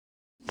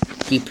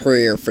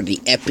prepare for the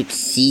epic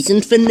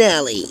season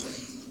finale.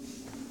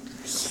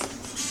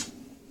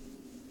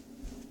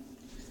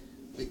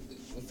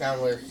 We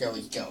found where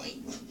Zoe's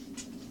going.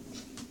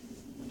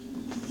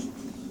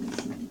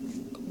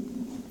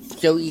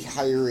 Zoe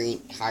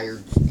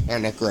hired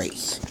Hannah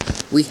Grace.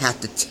 We have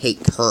to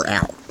take her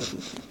out.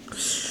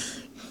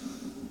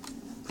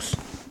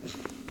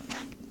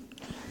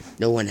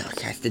 No one else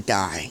has to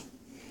die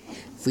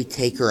if we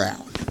take her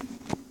out.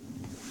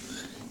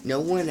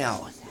 No one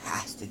else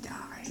has to die.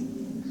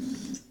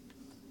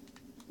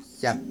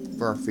 Except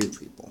for a few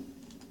people.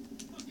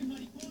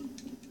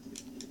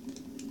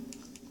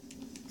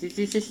 Did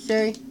you just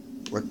say?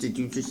 What did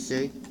you just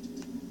say?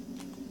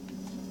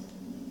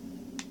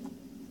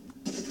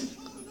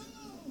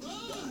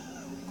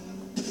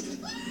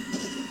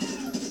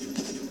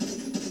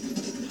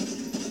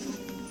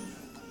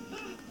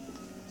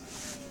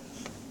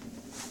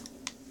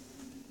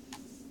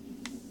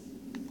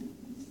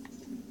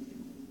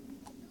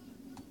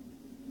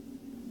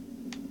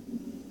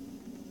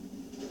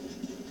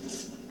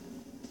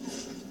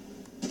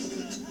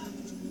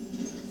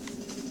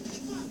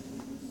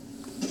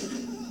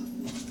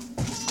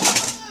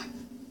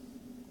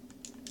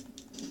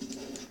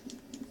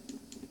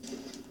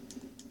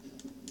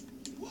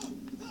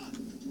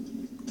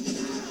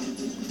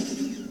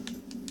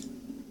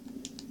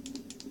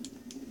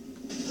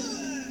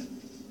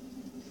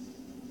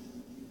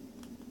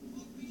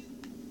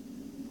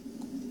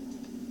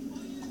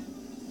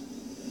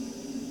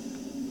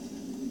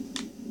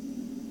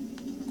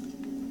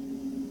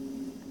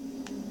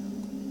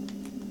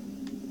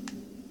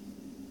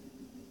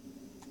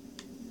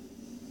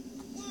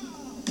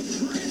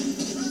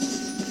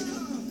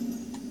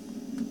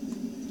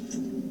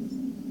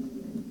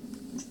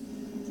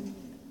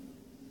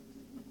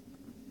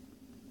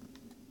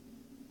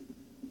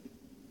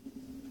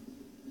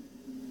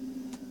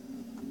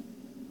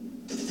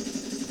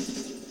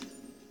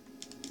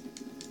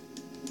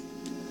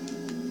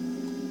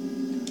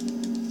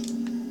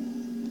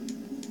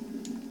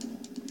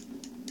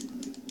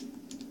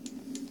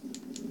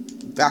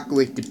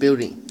 Evacuate the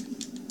building.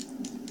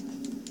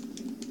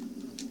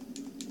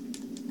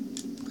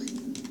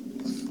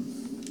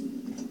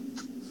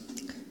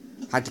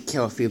 Had to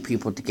kill a few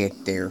people to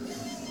get there.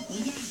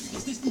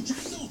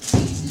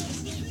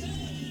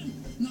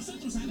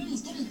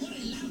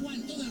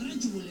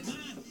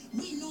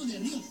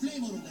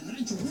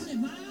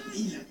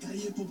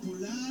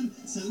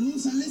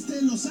 Saludos al este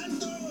de Los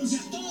Santos y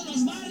a todos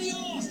los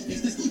barrios.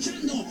 Está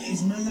escuchando.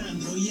 Es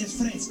malandro y es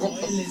fresco.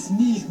 Él es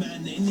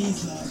Milkman en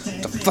Isla.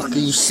 What the fuck are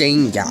you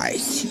saying,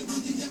 guys?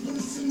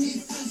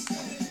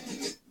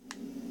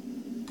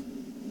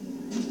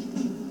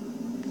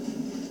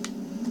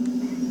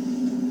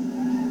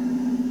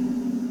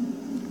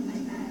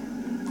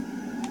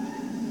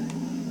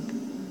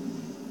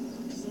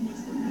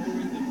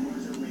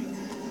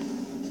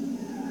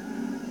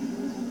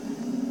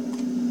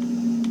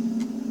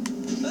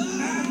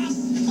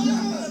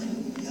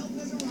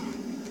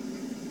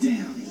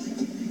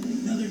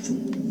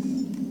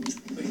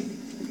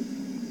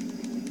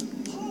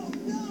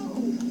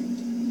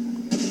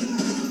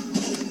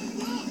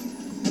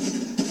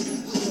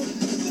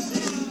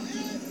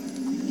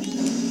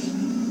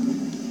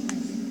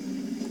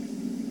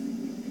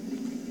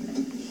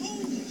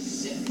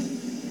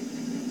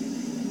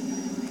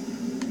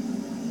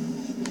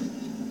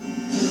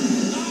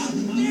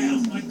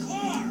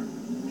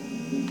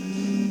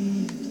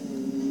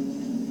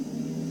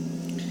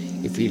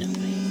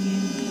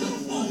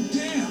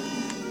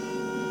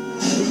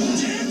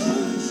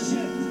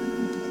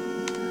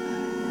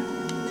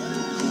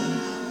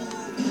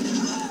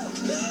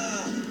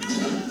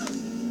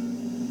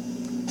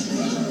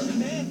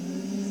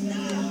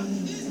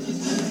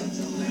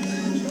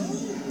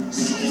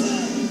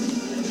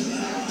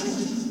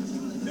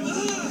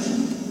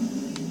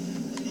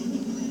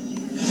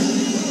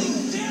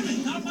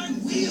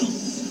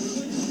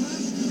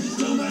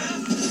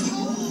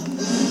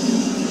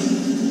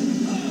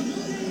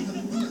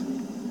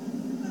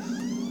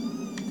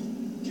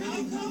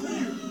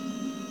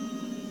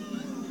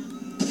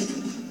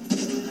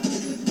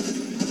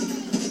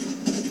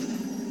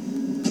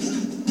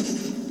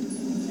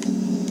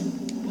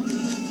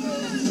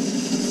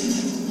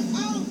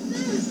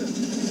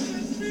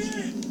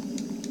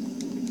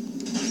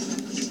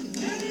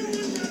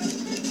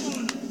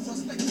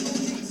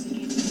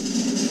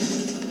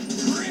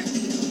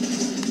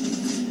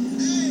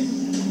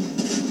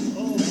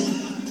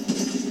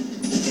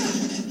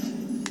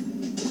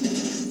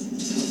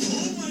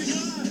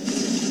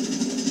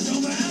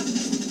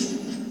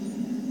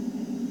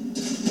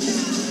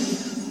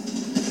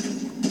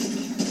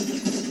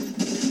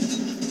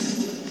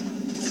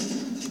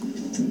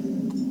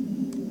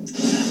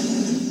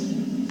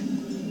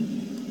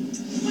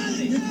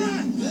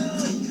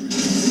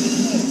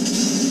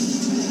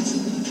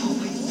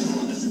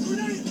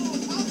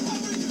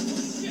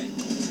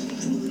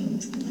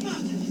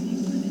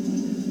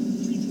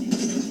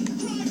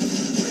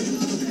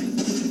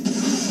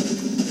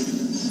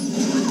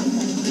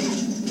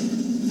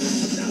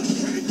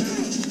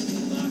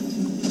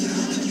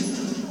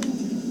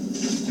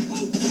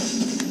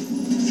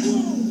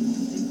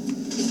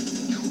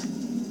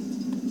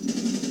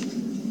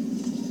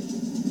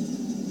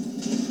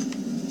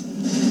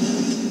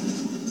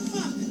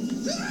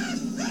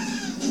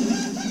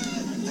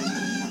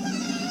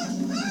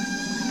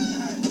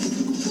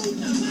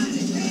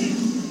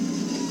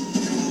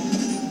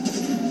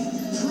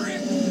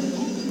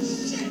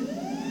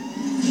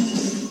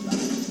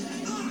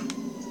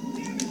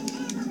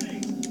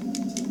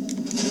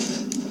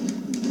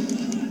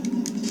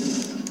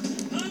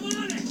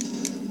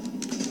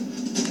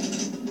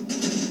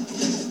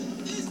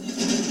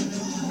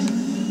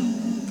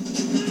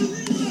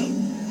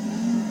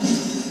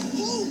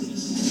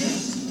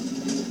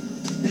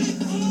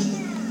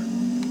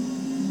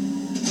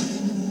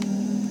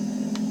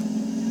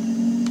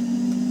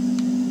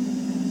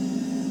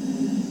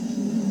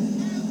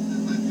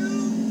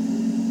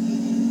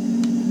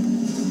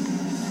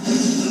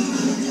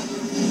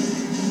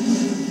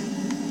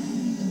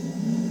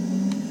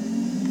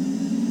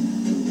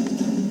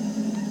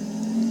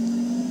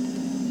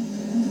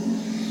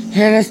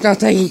 And it's not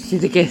that easy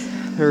to get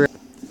her.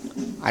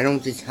 I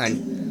don't just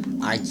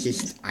hunt. I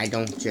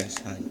don't just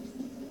hunt.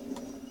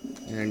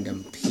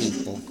 Random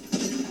people.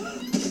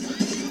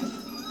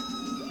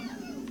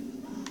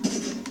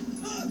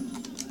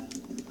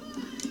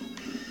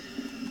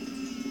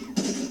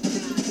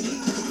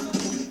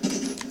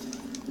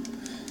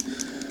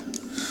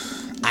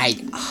 I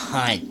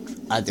hunt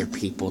other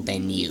people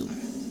than you.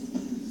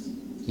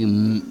 You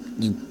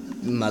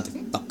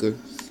motherfucker.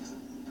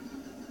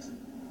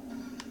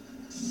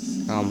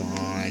 Come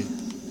on.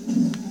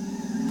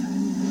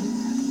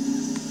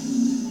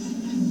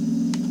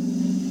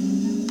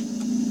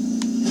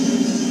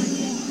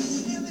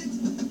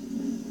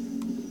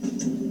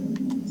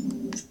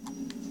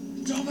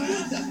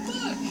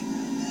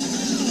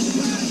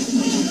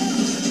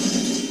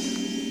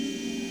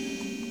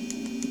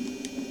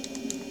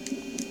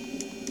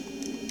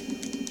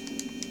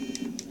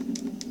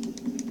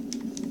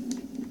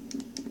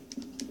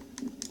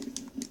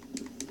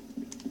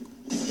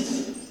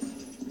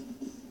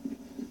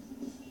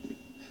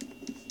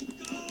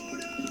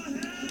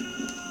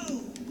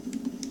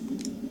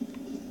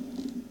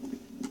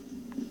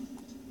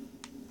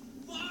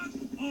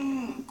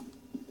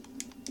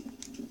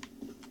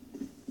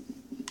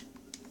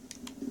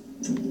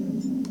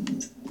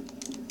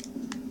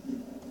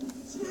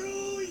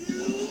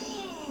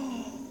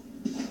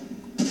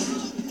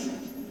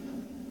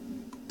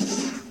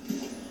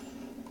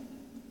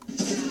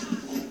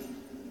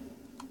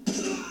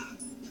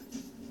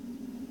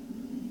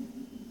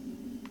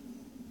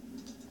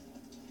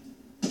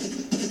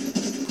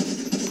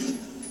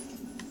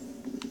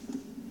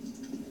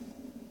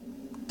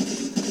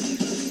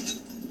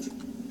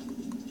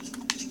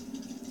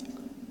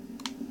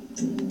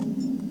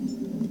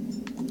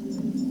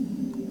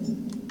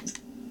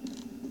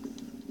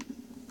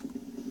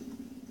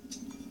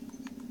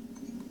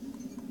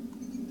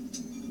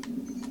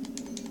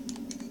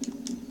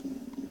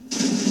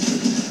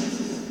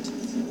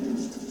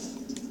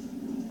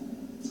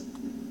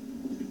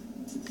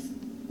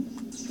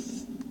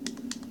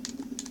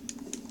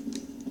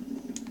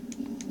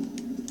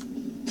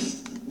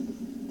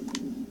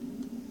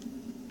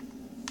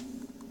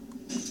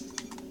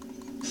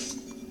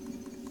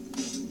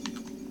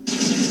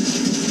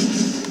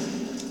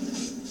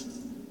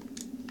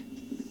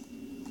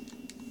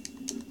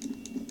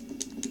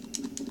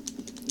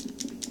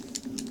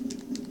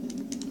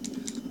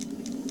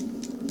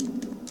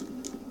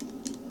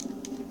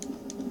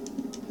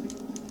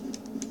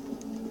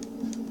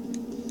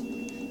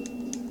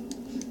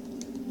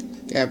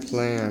 Got a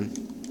plan.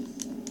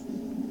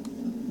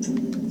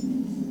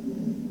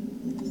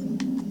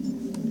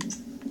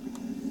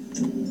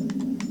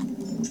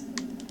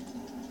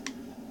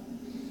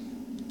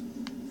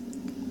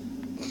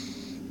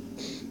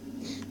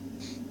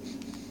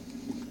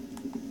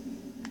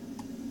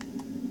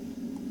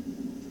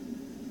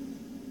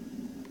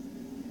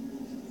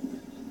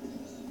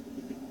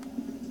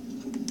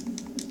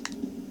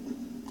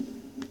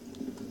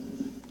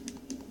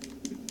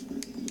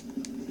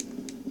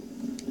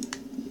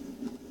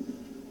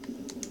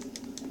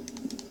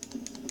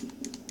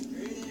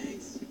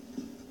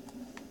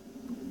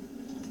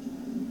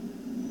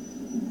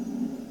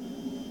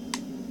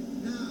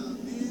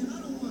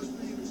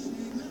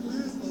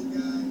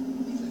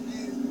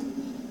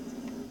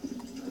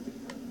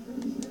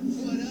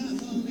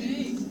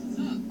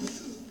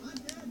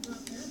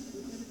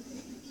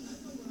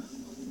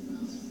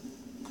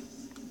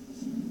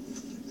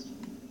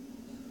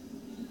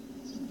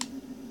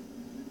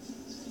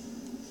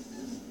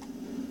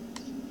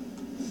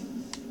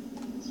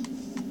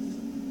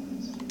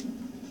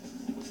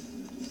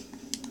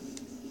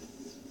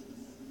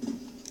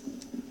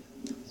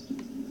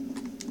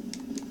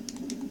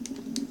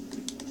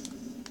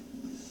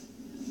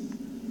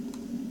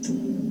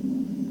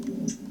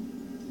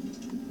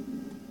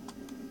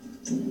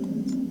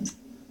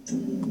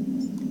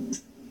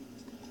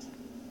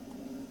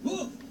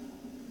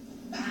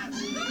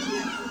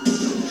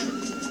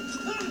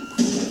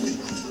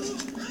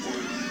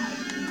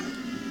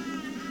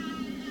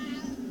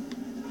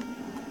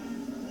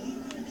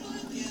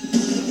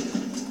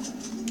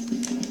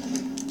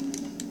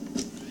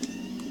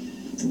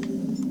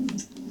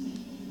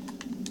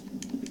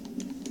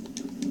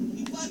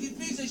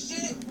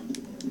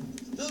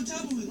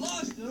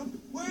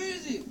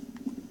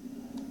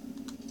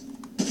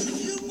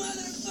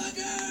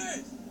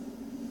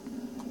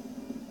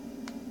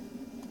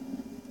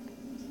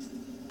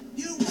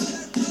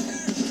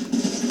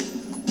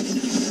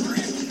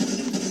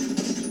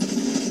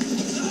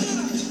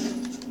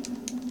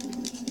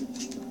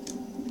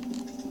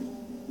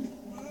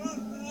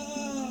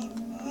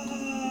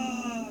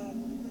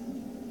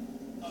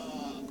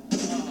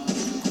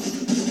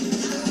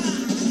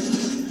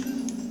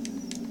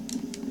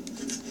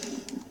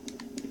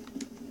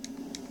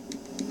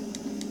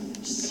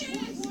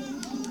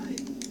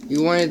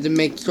 You wanted to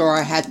make sure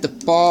I had the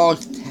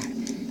balls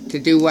to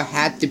do what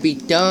had to be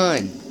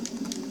done.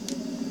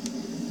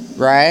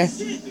 Right?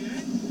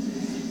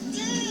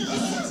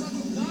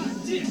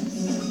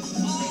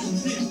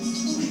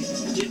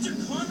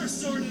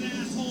 sorted,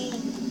 asshole.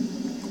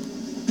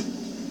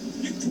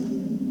 You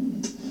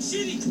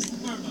shitty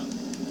karma.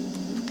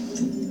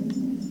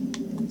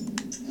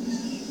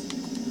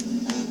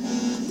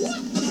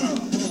 What the?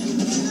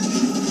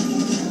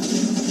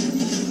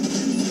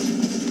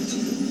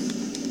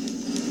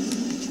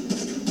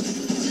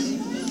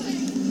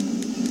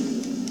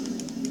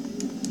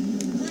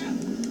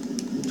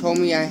 You told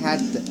me I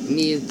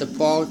needed the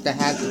balls that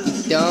had to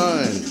be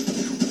done.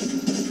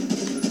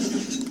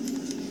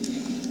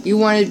 You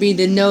wanted me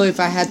to know if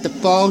I had the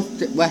balls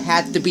what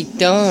had to be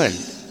done.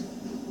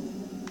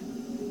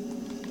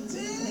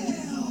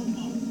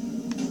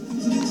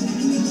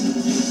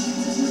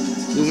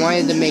 You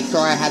wanted to make sure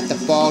I had the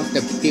balls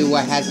to do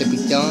what had to be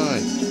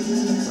done,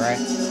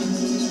 right?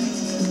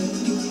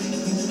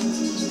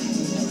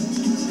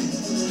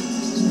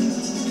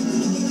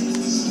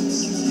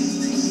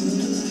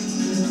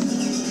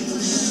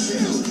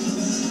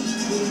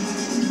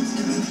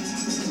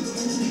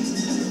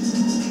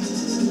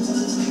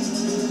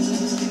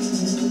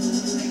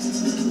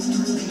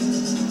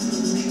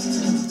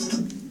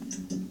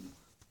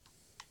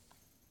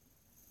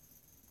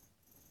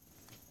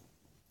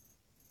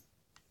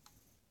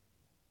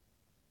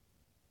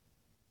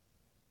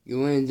 You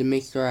wanted to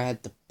make sure I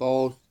had the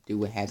balls to do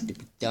what had to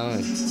be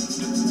done.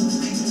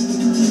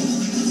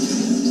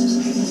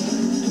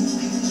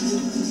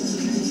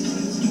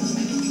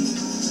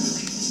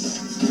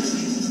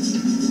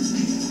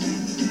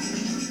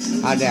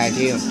 How did I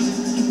do?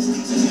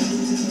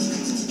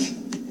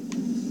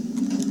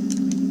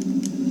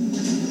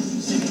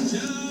 Shitty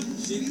job,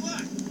 shitty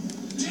luck.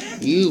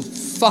 You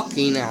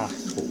fucking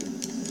asshole.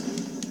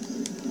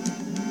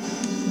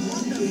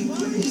 What the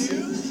fuck,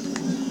 dude?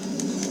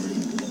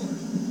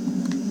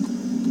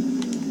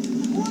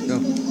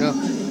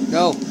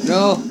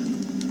 No.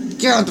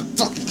 Get out the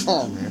fucking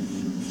car, man.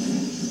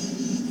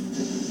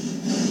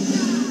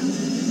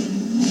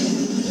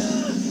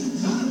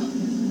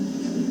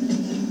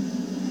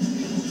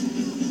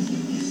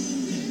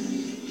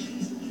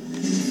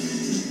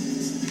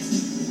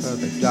 Oh,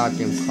 the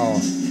goddamn car.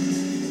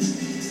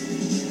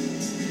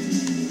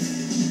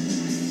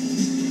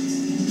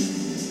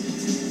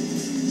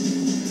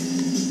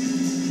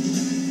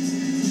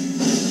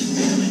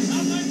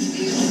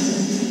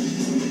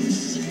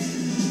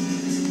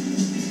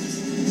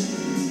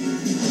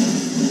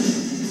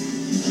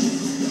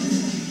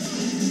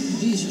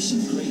 These are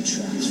some great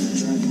tracks for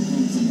driving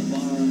home from a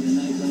bar on a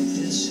night like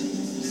this.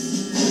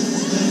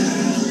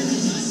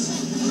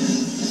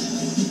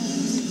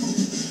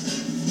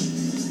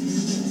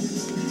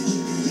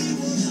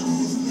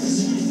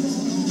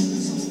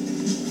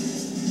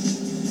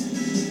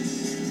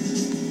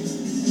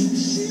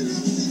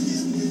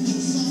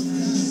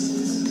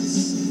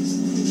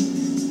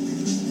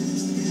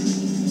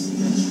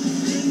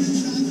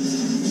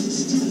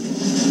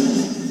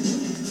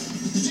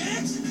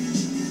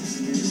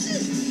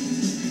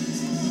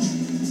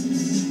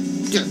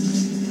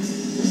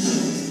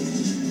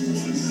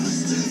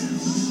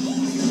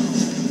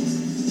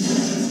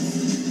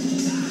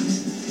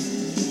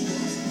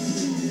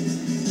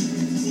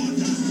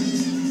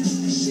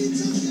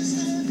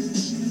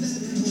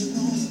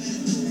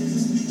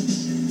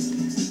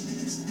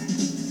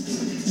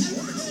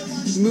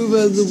 Move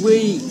out of the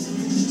way.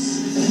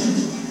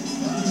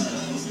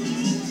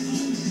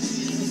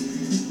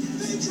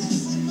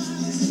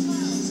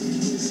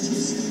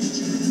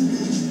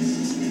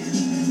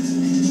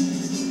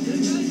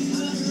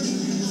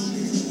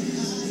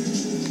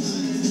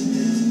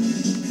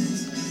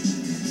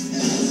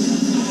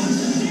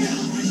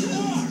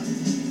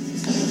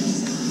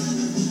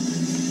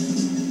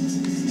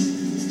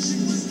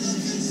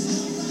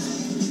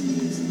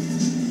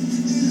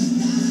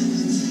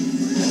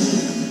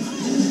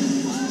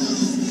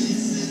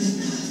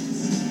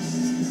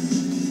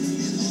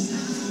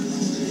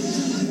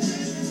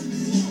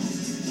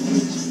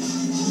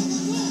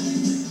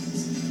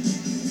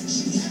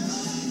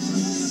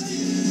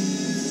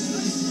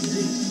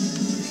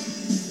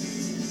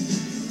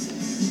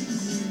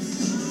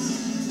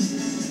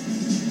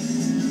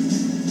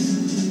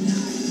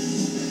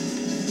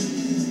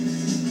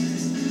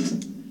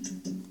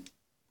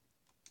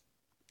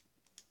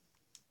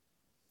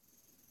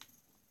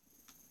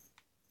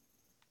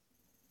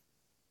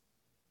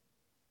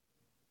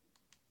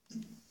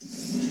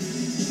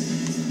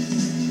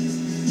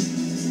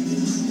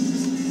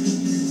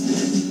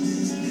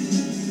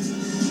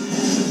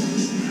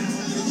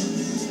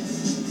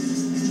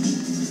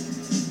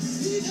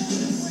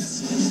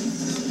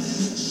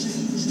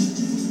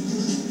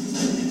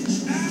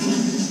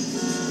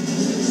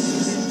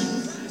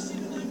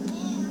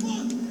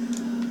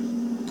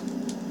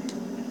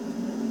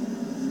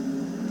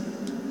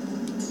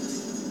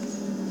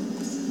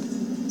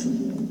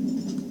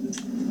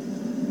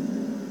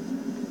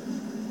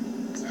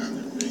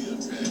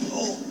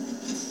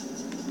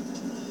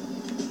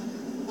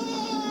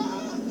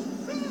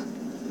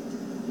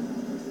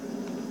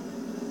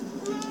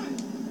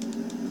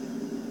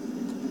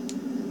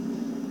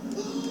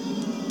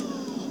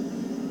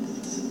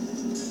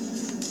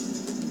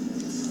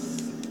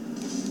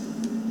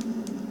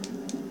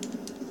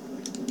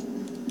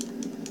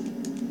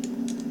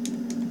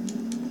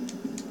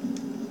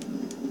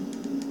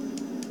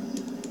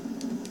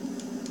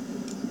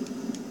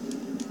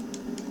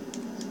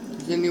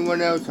 Does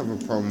anyone else have a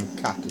problem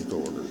with captain's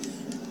orders?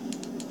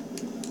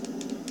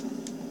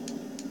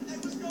 Hey,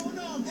 what's going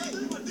on, brother?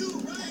 Hey, my dude,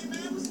 right,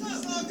 man? What's up?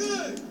 It's all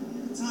good.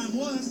 Time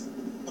was,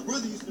 my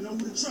brother used to know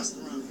who to trust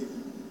around here.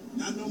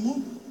 Not no more.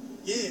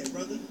 Yeah,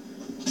 brother.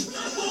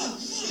 Oh,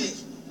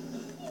 shit.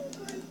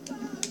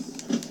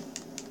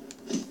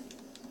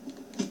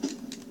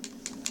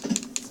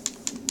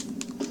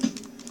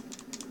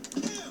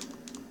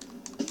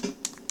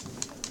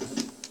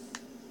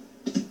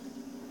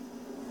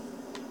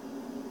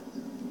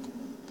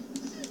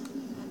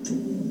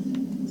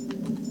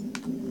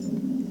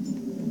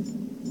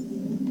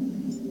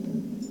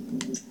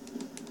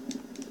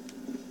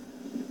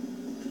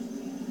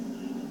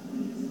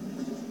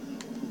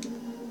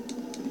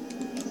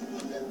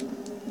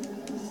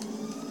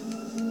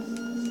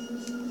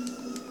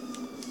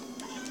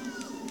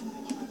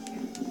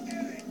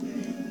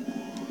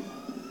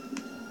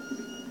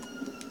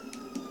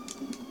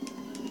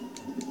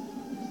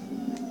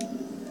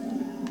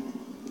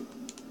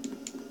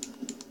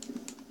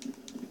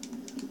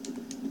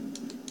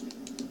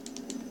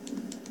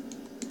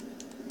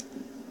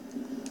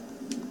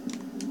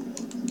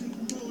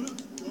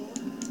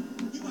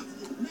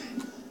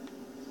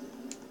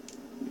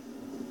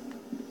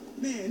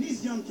 Man,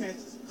 these young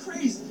cats is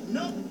crazy, you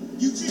know?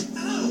 You just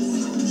out.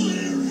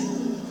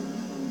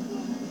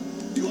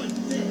 You are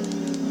dead.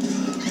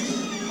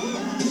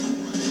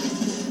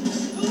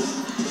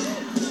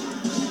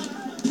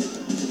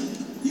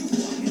 You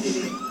fucking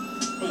idiot.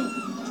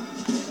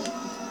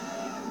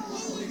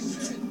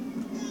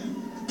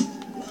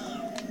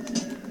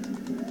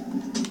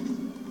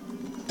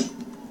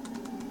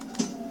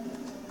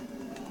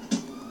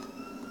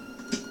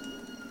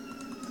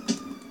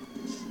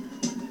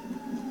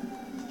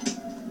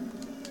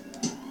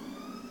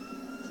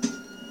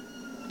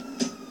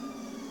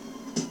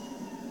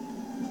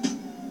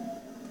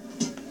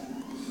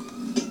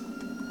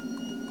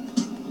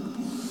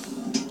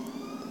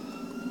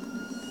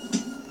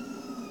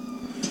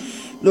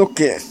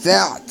 Look at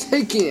that,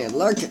 taking it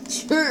like a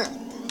champ.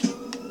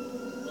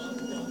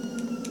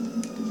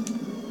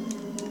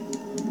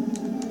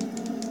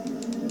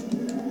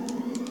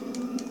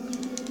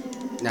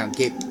 Now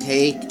take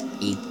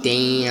a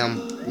damn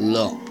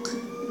look.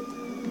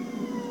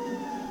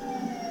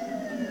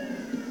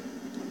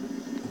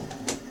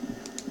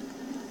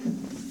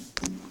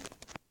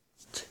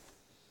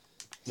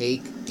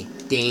 Take a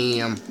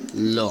damn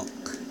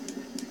look.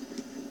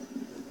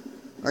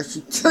 I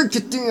should take a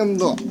damn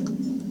look.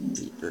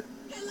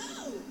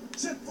 Hello.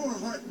 Check for a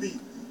heartbeat.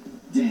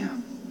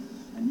 Damn.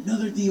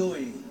 Another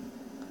DOA.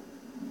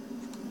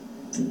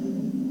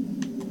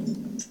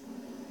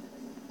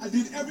 I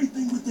did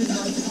everything within my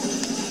power.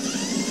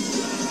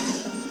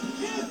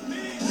 Yeah,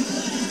 man.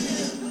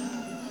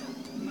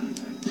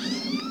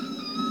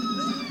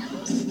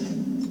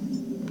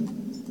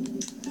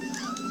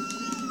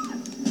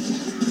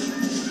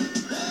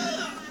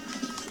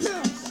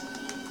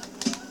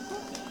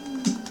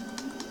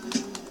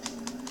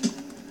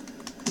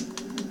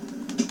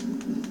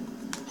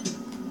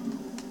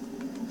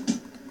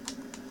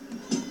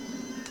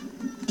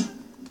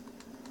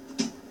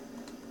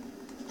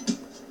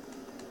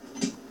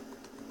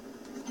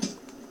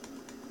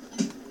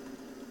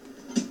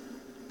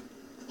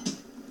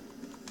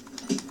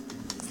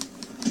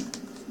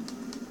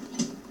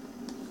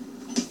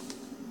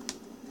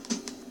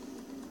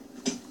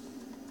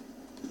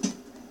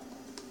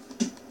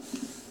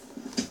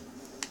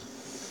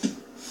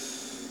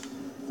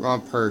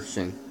 Wrong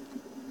person.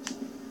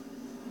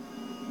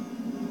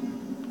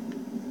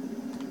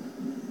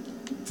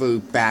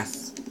 Food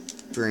basket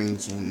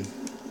and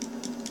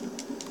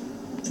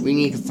we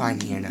need to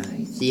find Hannah.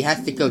 She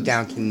has to go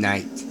down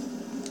tonight.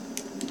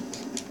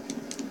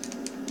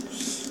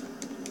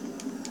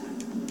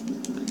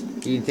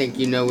 Do you think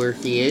you know where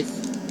she is?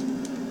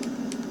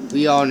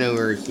 We all know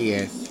where she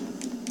is.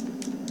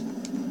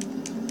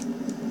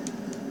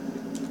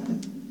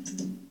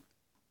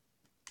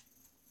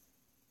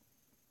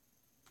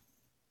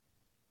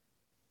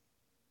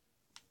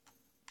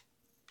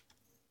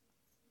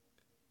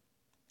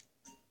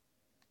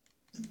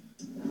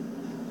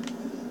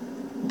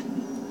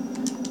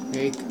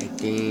 Take a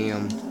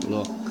damn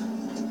look.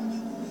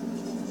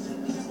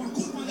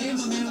 Hey,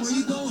 my man, where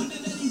you going? Where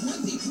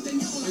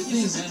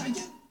things, man?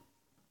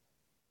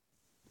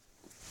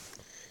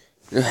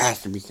 There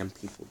has to be some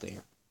people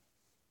there.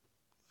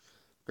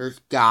 There's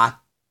got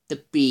to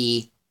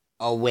be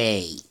a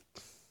way.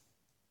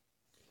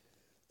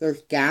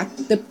 There's got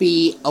to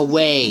be a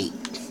way.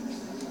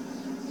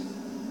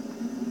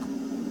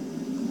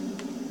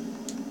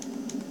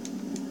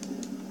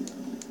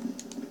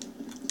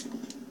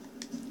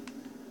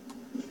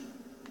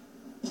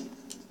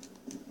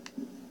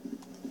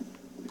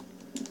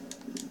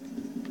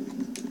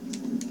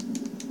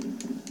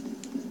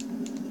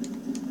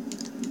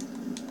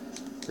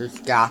 There's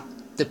got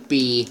to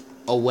be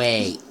a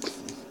way.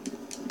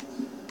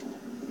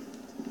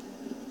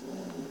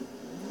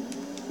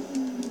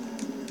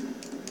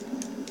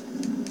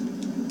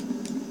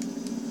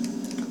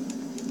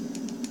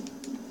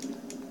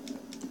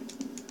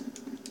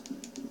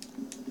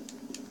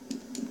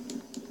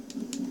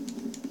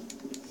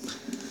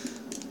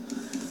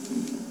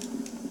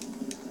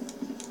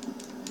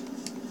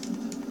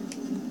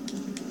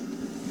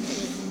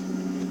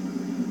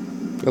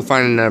 You'll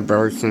find another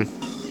person.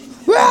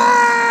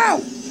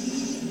 Wow!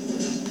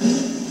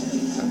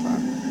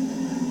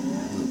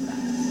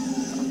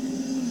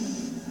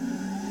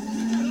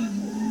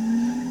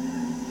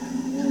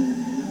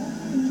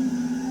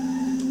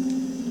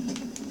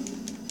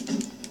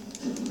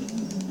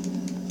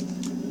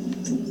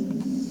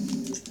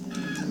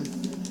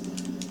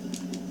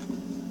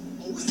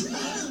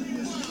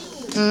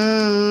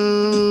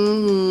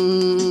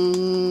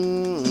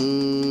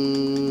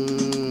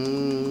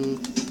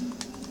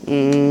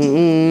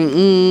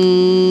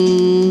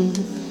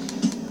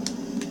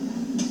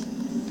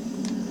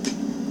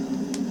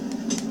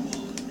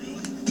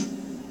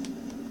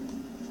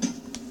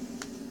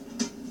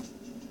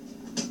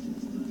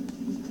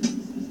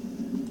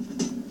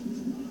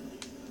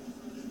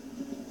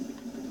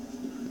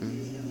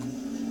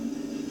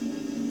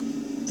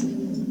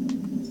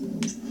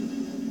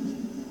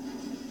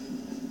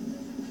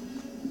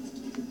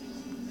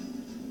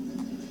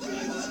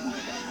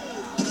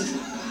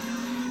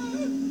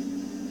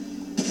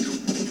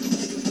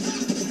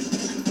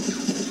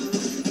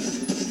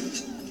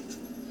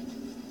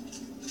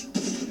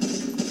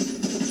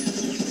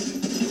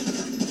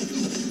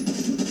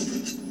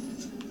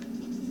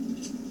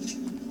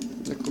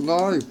 Like a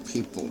lot of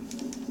people.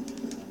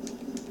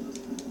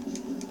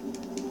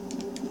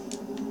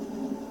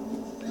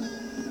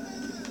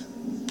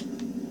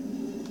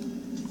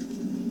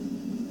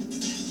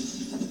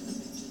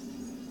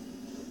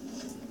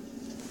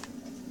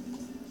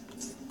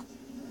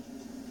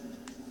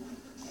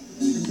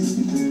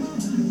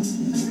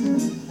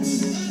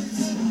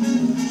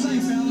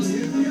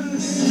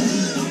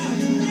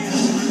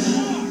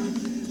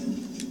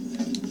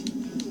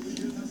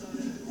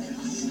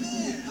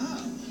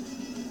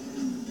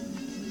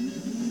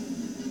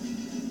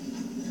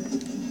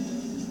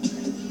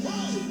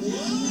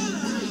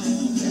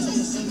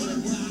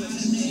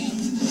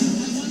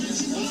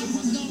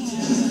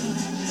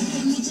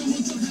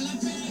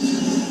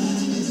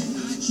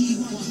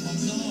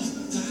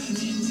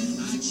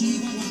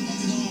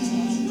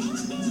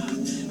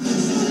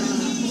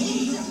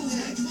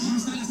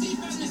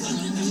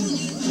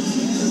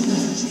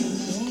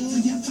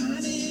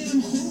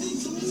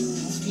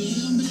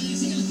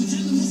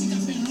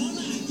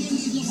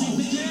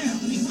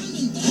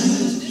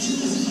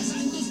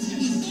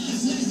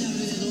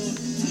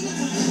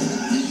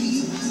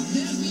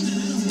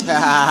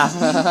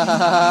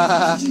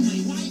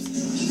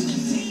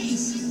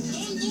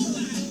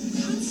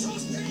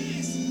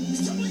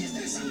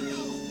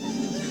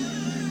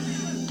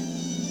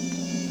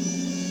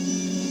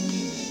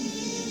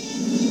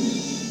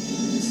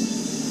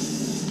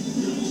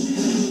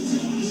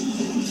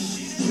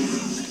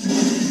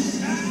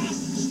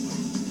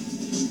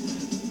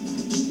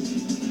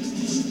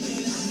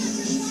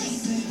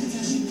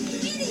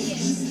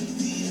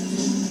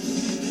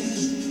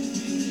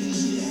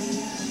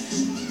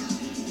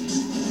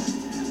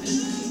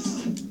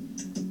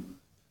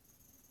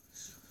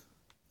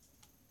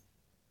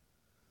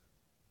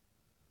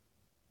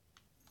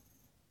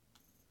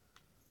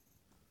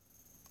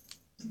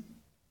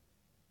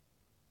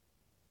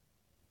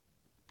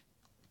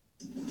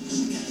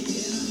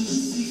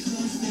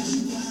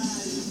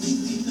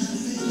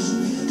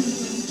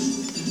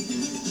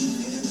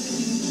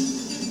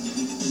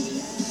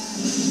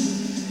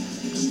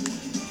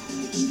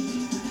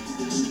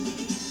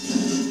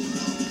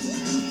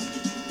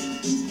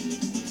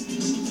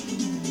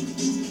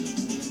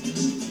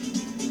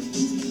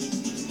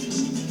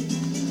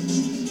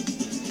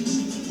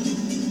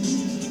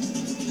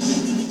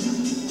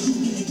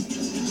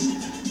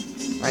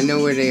 I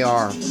know where they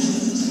are.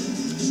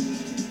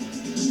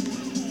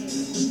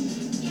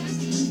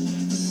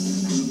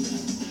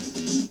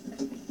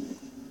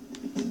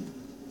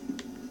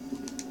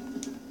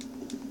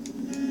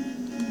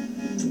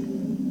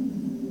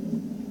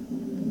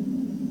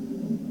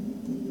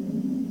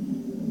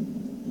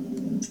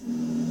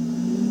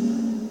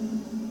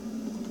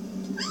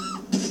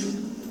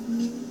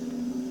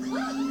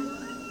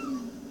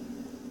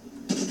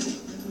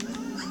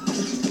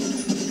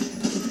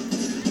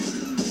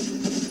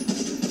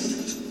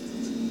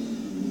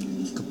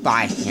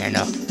 Goodbye,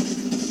 Hannah.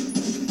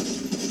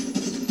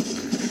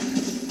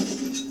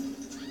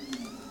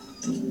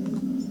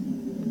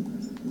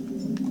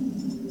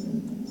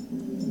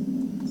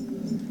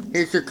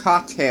 Here's your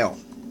cocktail.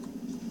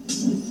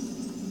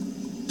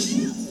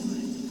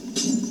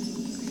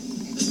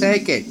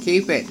 Take it,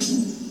 keep it.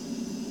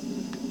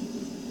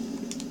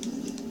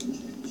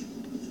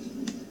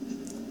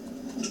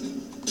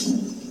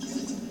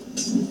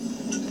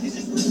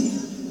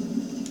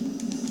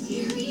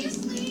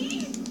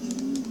 Seriously?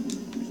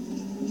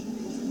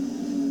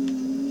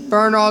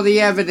 Burn all the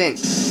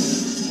evidence.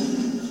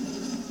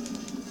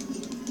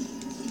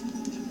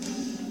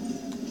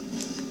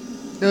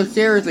 No,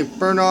 seriously,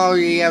 burn all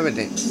the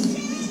evidence.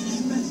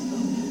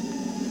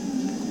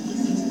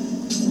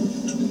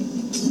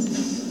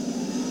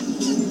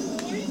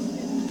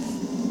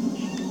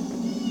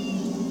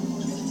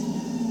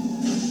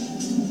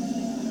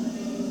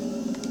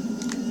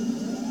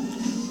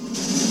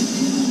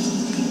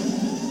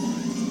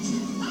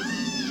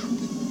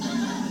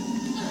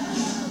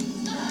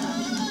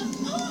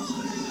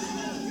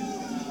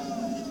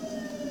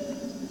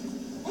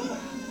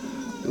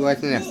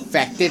 wasn't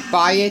affected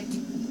by it.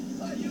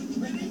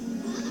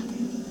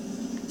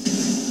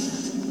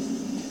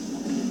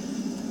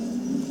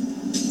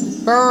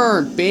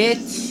 Burn,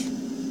 bitch!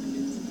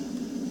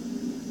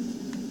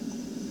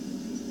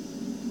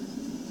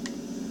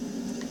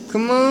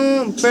 Come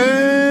on,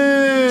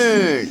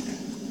 burn!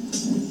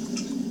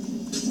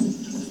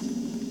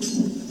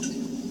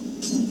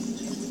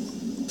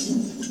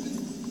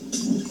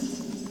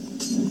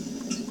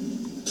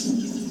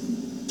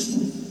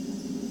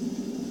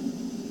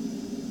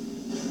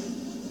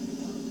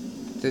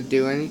 Does it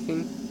do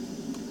anything?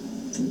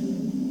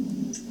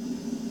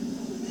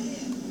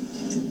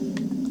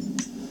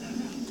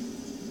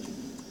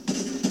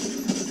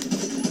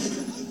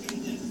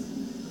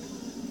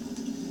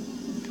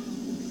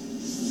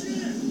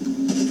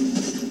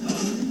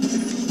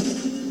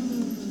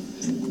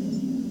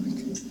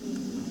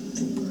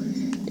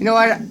 You know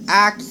what?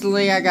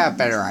 Actually, I got a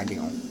better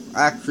idea.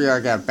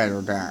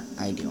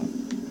 Idea.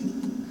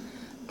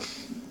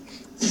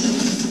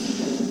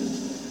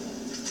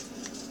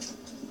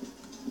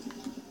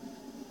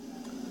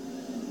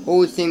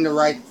 Always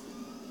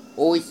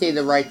say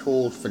the right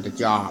tools for the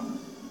job.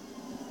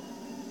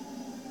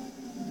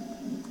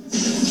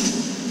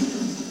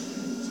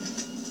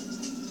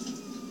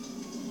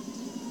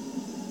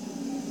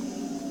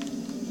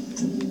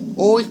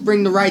 Always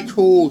bring the right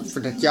tools for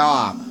the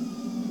job.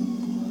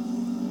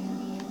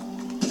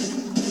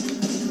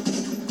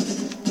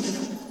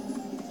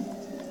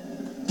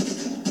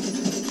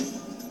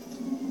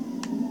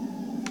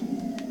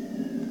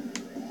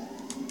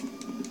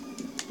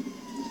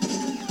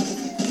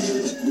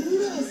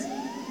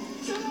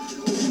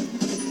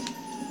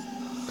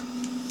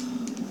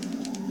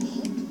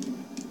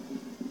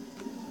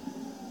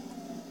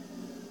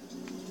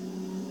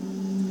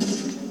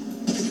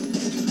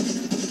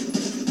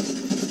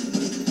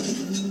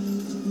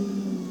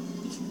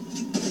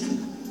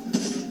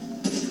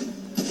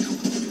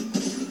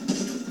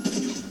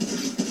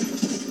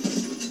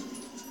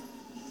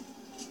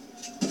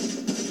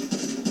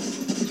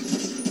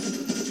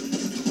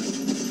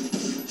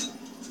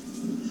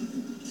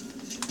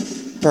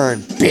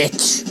 Burn,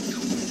 bitch!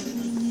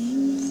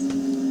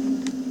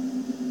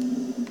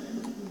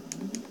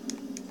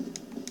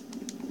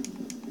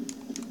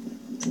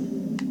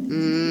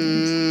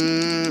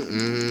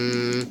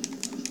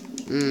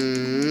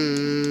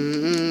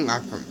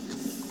 I'm gonna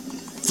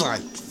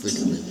fight for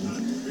the living.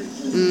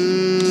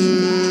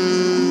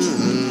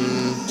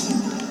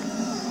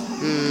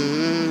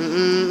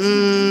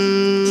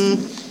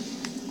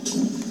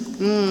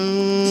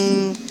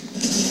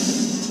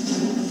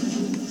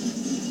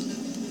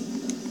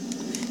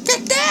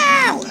 Get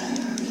down!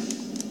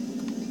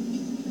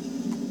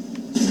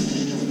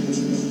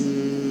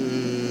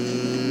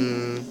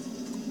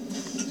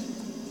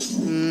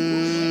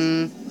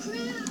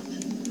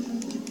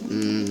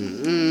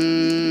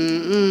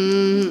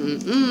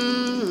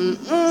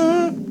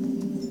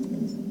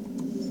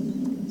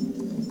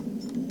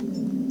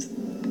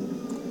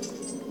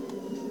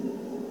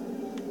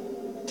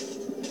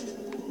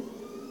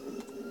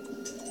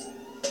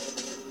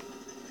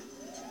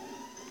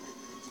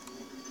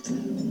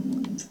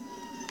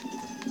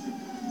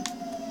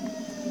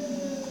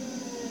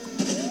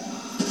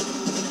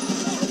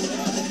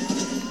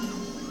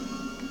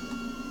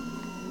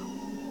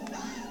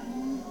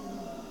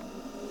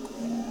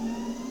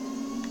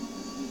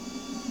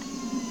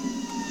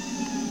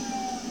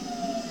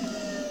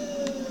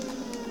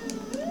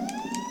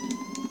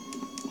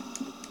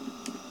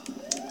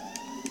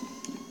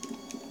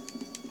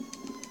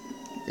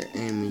 The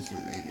enemies and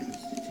enemies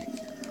to take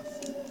care of.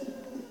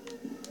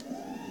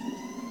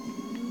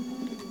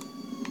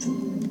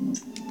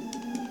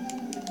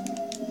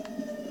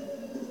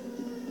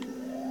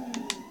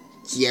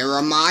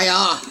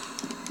 Jeremiah!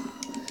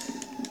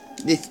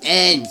 This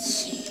ends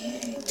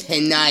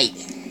tonight.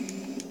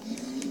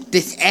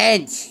 This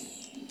ends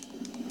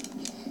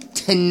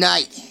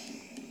tonight.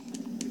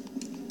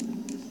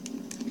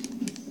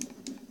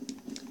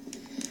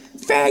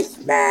 Face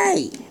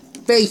me!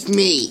 Face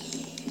me!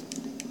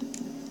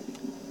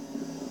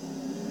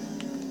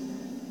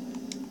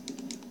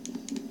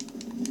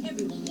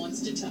 Everyone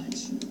wants to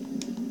touch.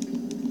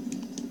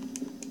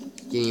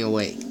 Getting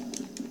away.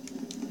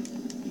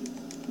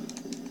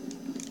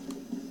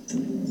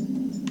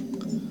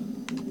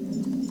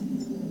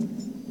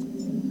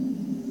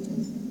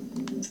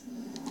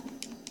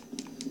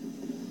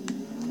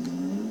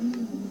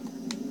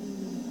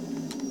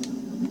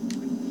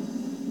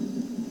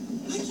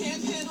 I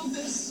can't handle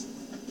this.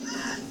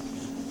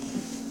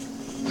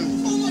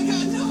 Oh my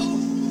God, no!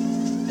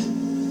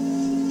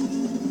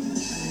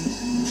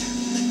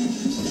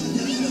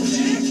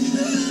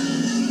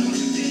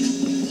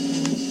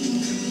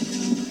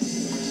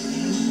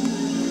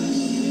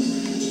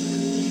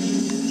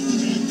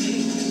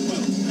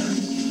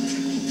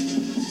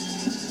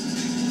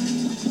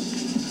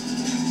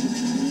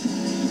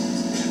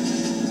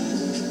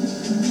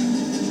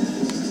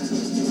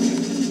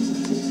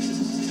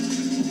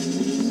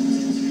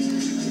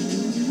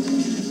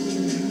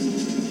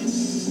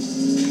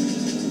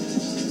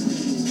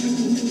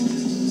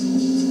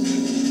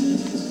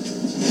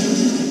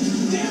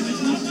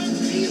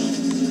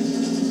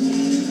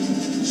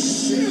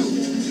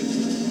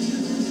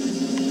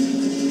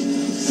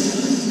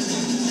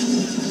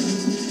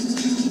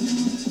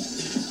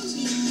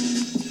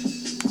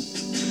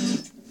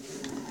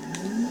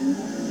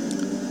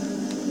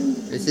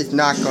 This is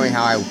not going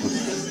how I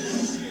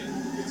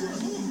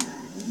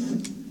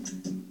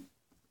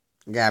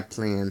got a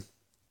plan.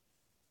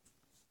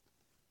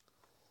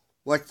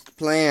 What's the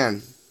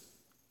plan?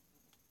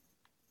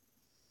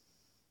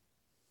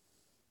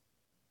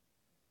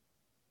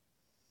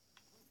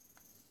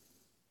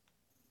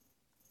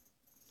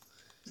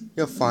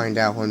 You'll find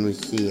out when we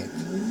see it.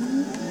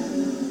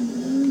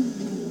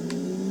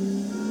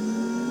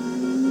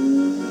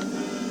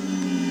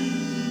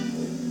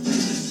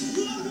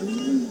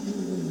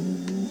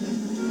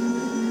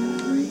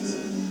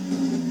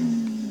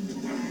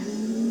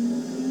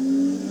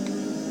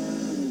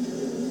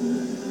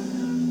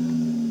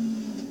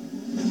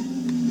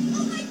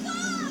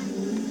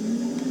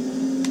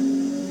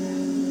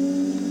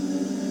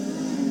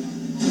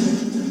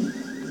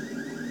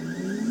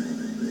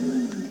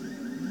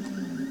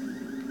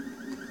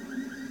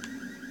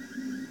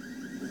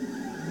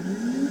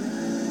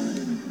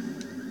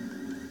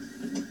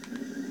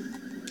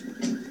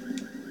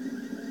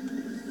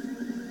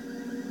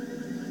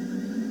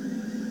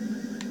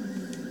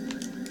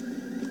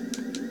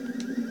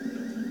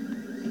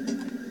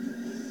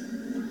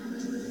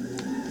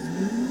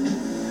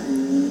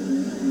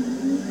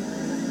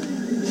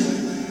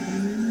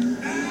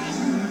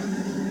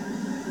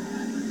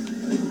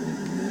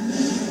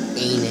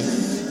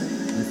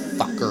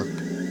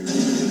 Fucker.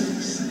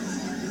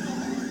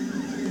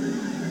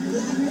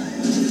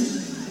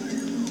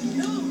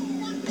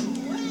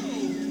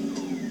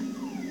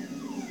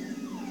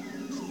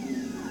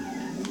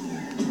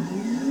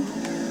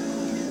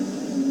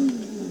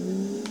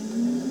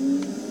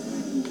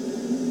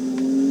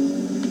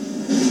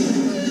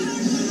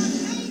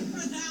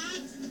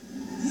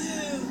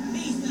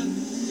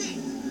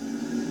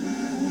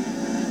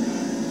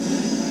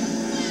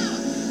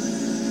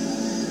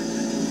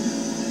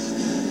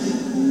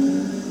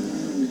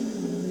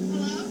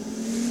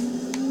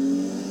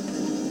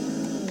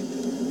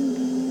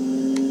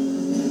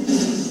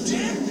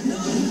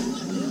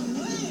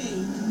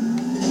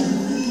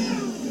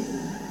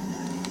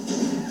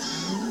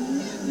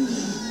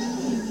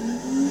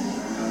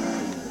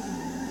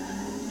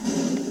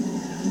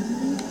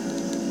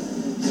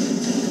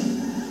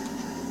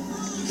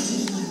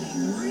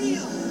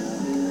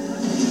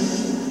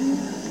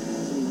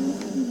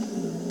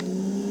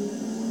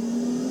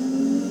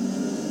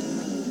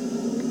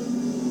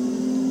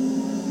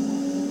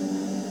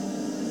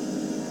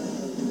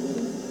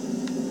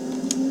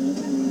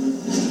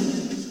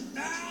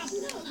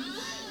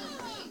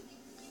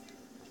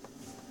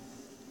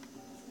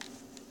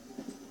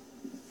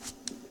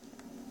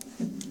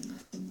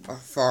 How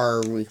far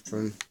are we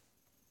from?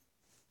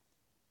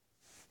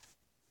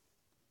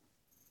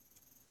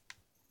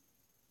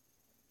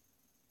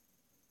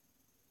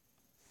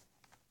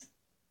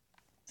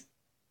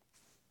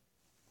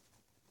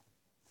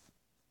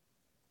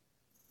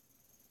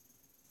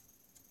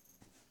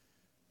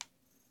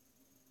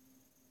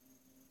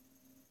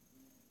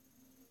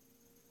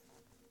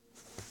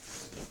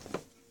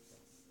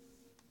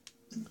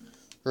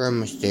 We're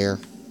almost there.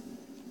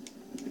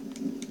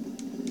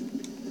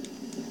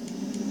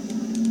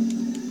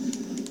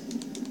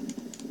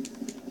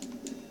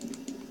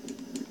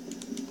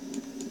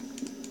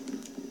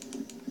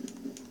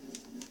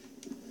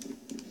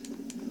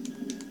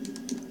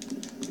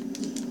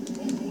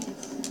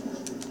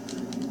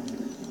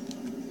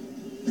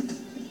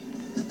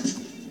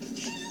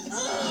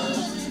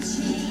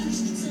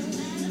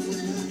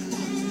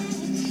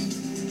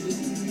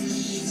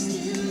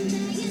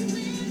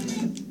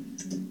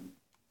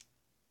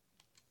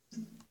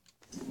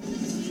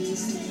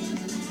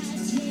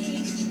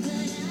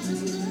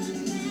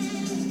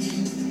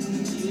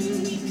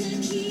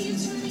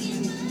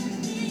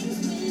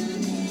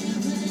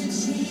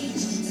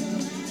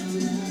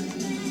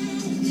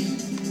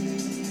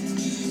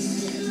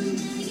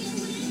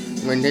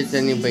 When does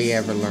anybody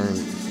ever learn?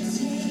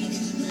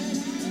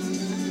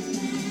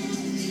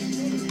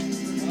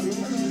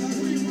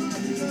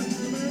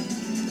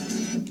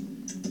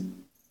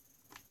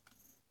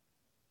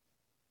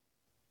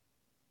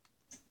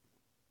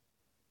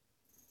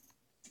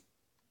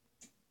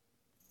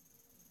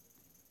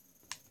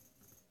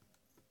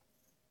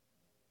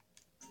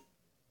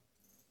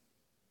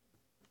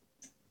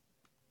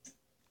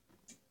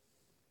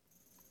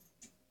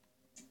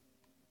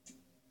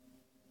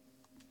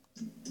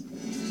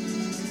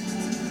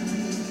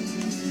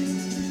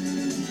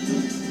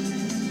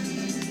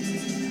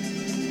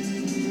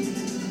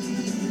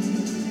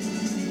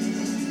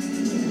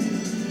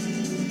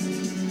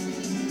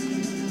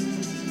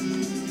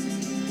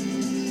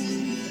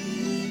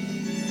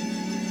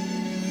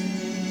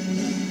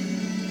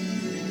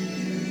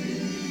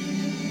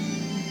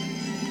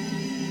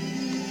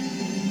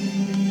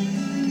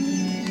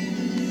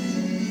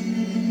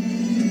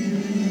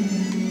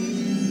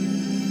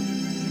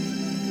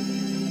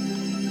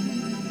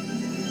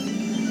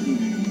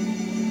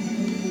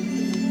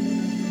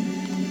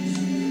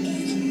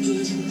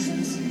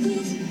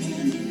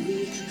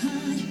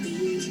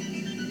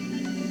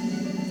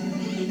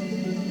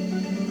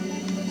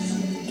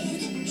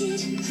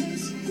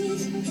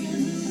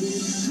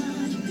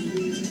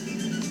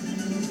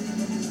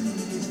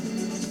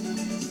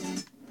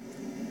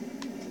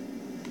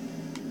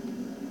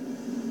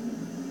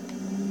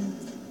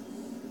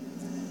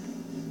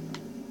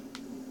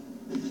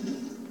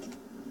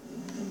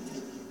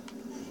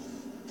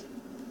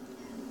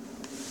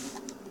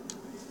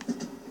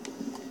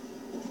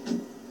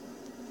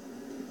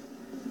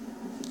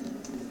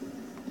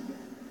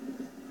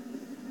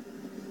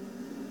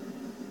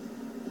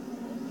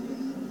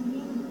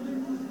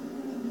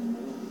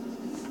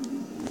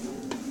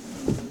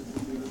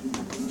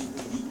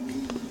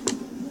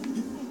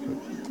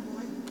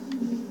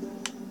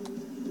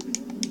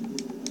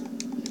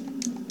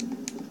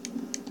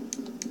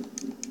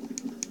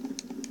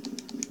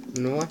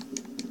 You know what?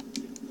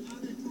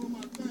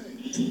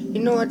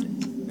 You know what?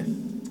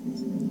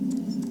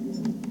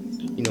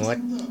 You know what?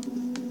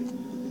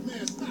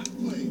 Man, stop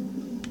playing.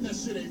 That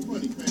shit ain't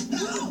funny, man.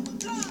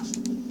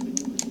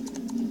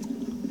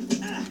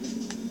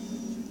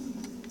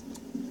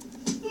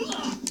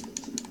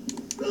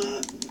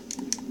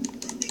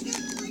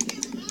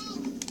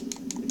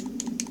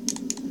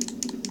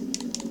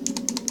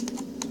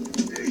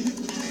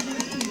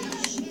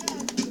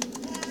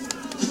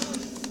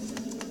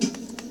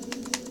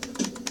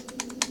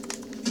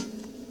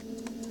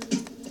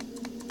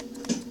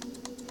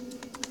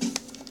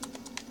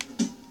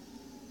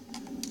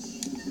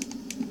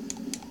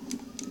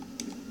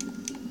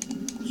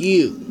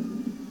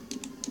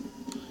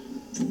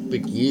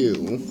 But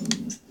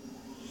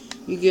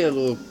you get a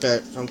little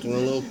bit, something a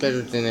little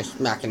better than a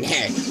smack in the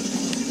head.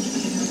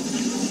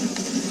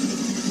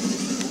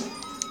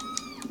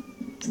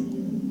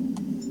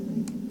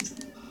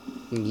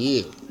 And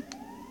you,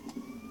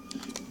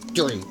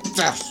 during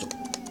vessel.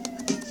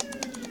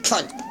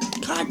 Cut.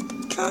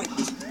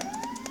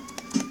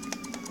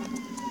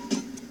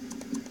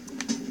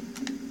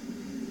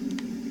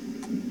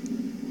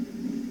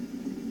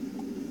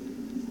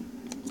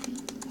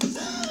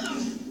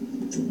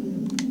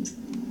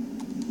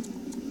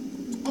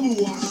 I'm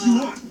gonna wash you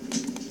up.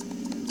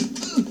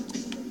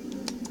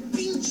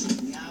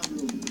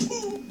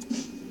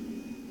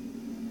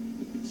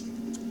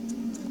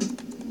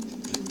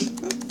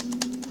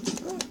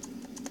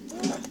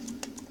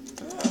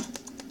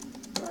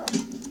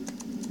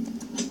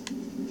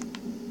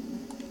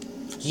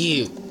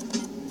 You.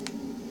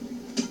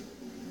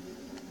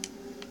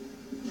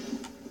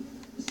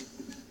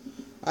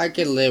 I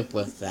can live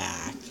with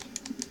that.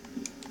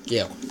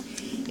 Guilt.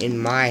 In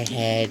my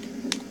head.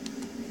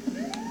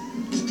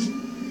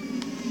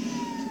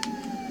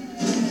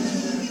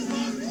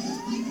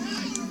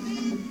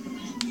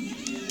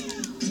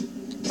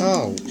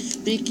 Oh,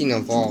 speaking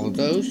of all of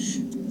those.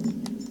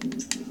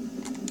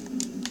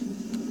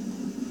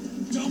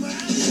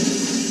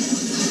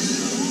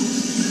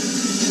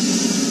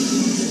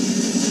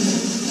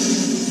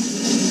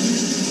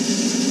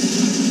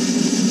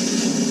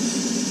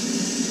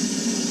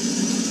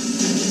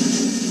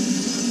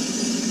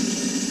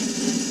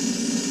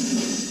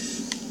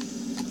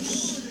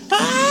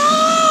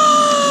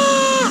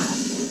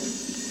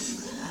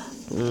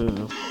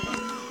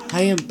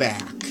 I am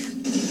back.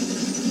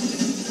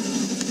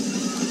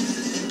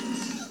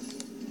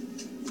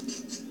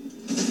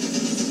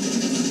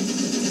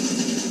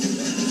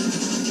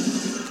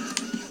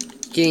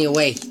 Getting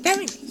away.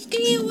 Devin, he's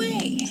getting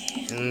away.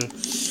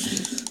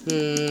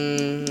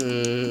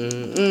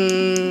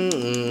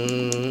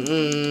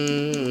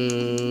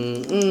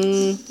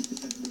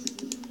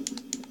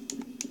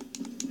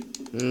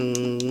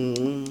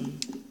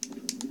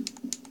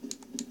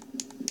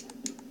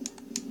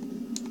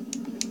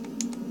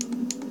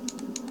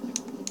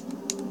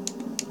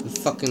 You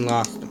fucking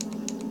lost him.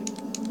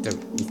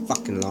 Dude, you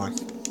fucking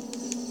lost him.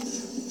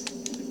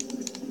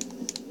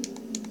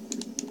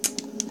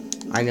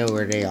 I know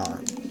where they are.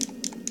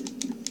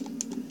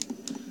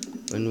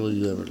 When will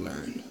you ever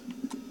learn?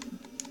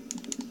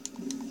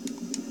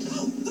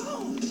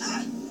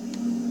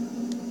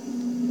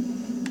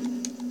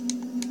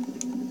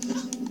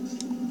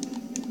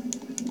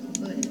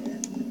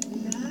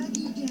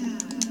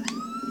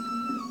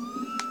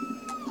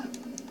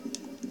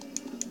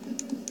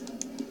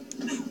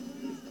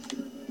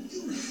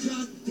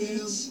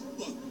 Goddamn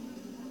fuck.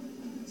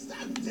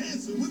 Stop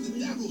dancing with the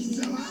devil,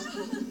 sellout.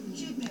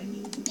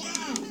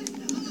 Wow.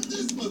 Look at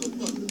this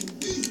motherfucker.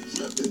 He's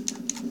tripping.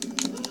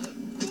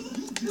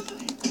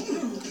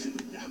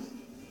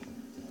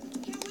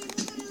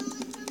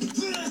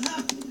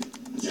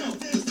 Yo,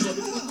 this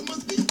motherfucker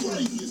must be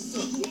crazy or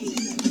something.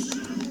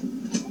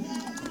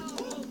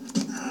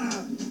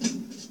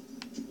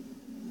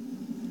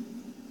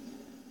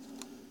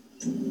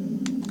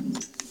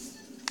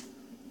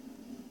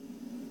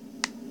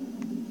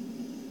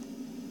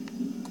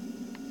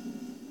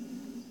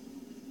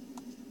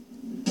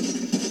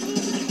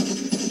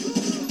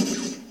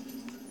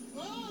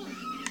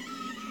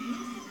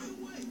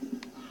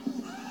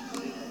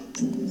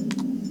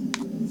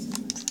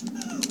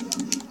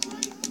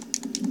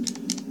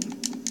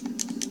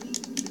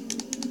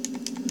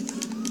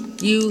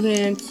 You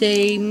can't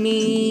save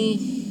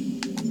me.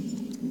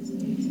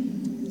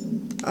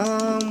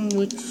 I'm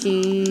with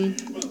you.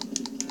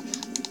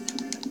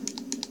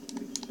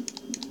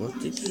 What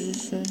did you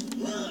say?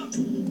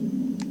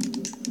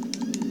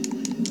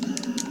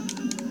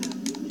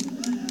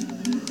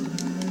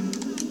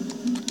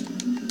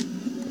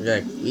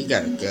 We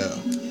gotta go.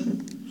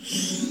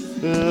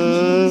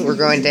 We're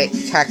going to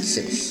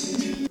Texas.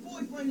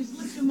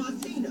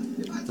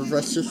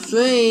 Professor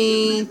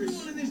Strange.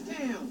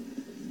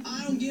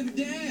 I don't give a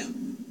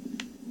damn.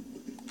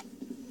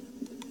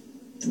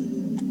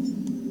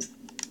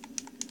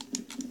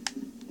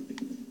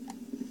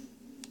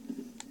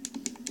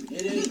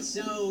 It ain't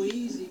so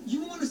easy.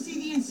 You want to see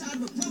the inside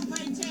of a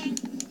propane tank?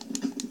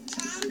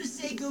 Time to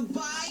say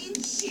goodbye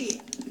and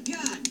shit.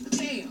 God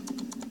damn.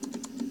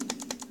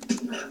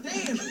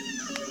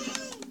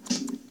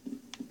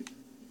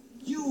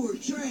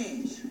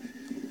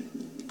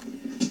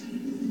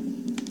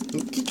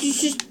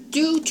 just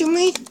do to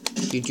me?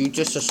 Did you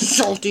just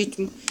assault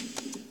me?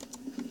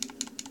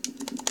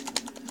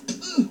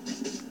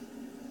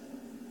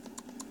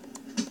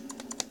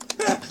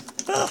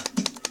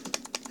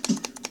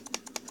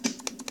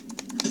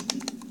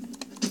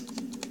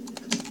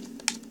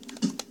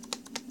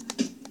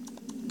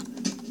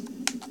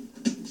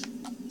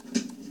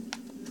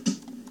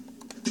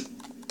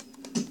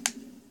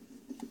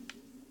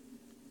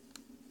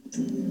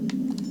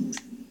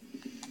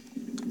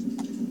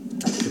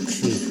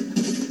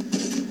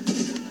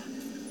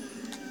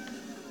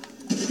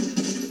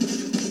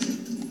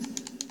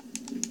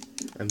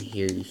 I'm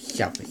here, you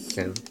selfish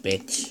son of a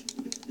bitch.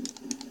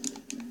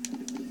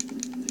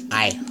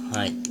 I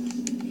hunt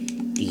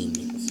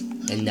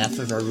demons. Enough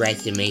of a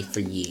resume for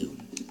you.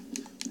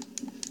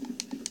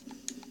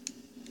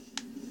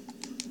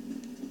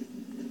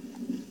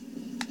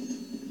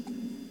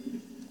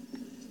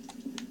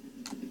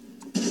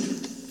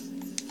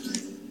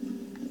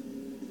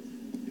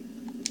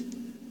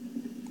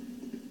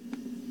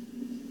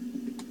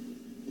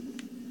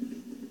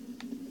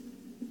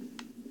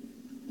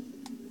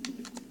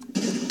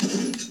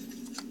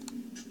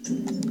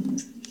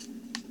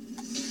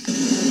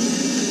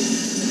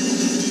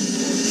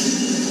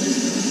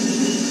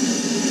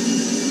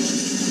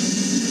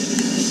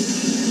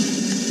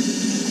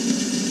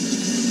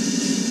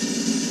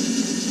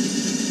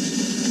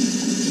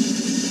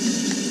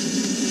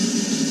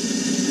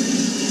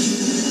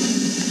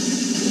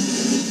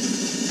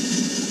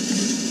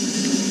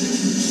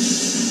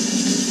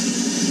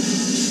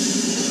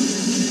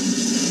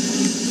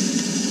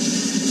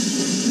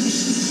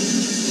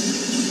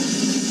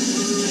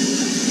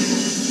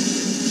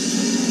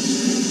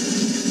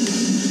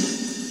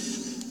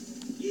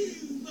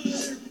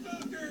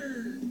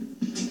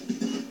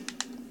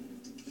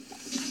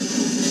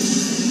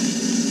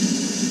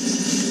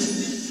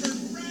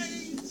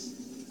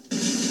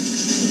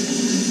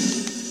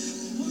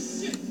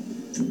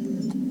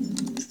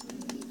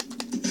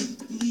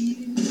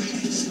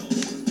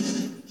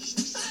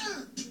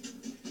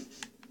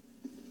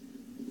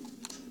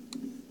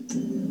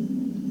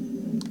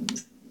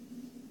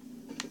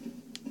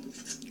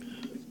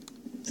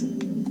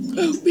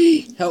 Help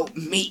me! Help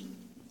me!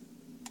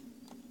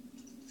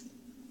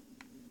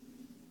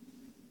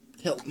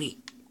 Help me.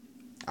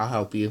 I'll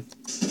help you.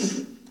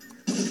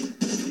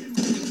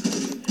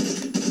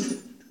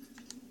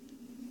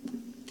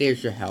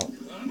 There's your help.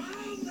 Come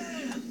on,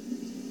 man.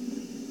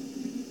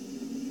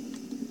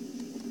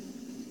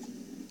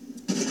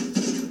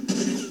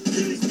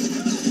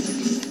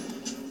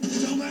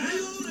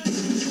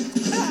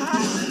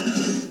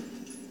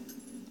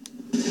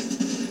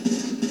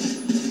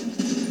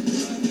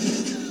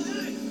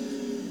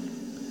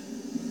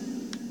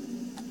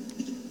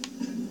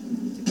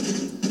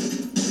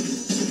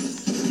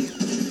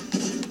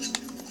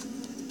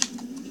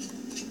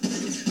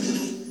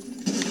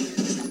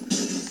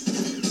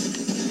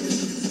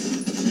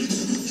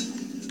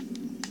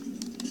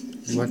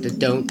 You want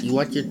the you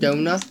want your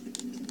donut?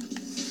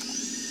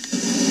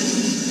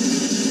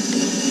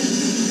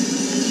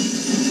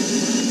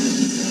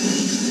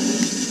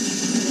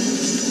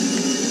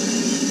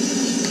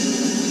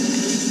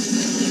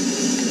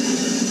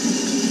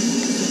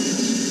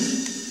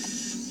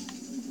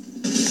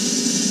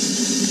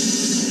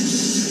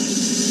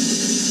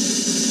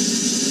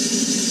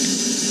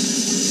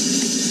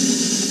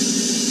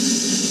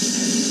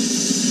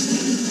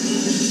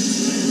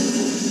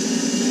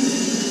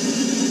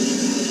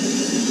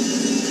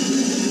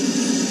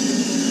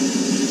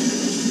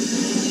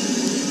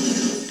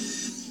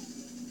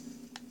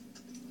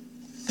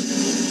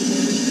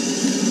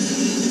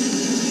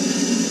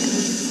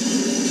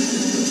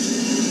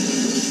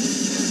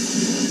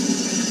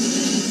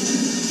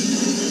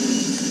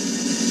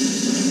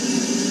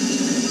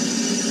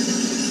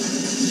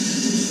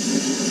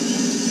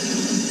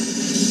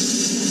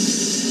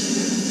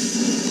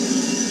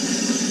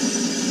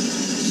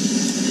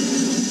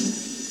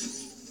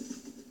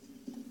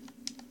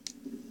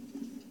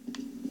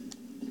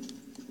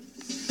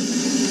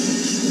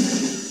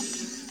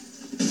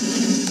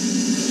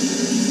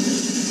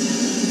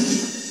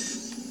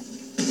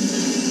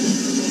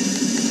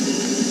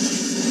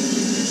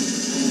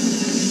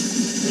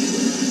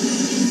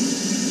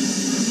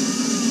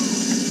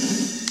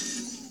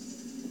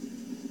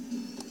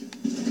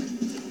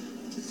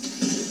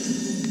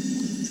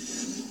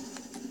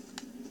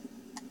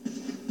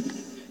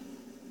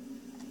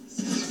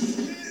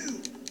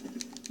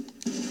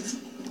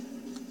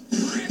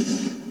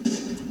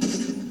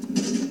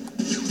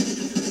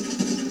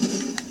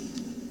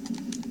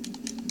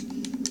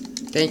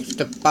 Thanks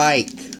to bike.